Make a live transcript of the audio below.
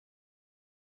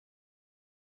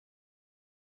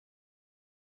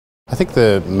I think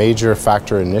the major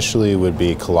factor initially would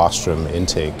be colostrum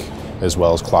intake as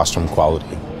well as colostrum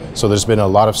quality. So there's been a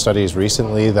lot of studies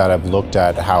recently that have looked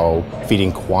at how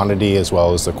feeding quantity as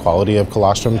well as the quality of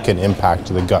colostrum can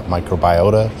impact the gut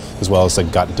microbiota as well as the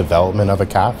gut development of a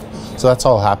calf. So that's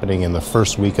all happening in the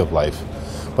first week of life.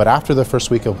 But after the first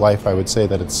week of life, I would say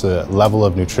that it's a level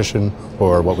of nutrition,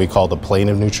 or what we call the plane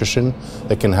of nutrition,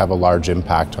 that can have a large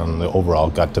impact on the overall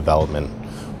gut development.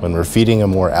 When we're feeding a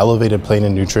more elevated plane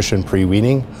of nutrition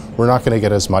pre-weaning, we're not going to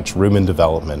get as much rumen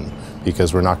development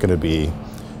because we're not going to be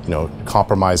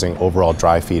compromising overall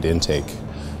dry feed intake.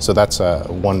 So that's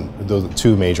the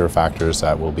two major factors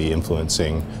that will be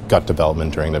influencing gut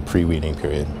development during the pre-weaning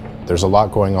period. There's a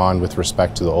lot going on with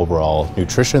respect to the overall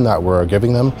nutrition that we're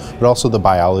giving them, but also the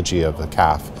biology of the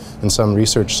calf. And some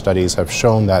research studies have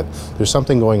shown that there's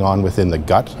something going on within the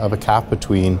gut of a calf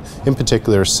between, in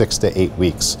particular, 6 to 8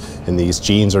 weeks. And these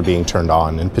genes are being turned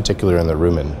on, in particular in the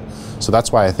rumen. So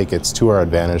that's why I think it's to our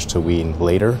advantage to wean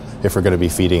later if we're going to be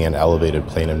feeding an elevated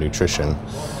plane of nutrition.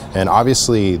 And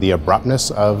obviously the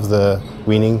abruptness of the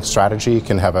weaning strategy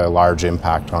can have a large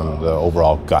impact on the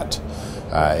overall gut.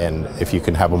 And if you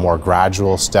can have a more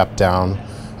gradual step down,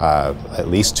 at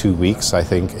least 2 weeks, I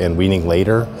think, and weaning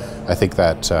later, I think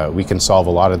that we can solve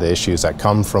a lot of the issues that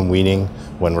come from weaning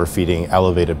when we're feeding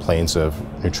elevated planes of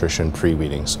nutrition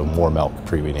pre-weaning, so more milk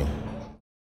pre-weaning.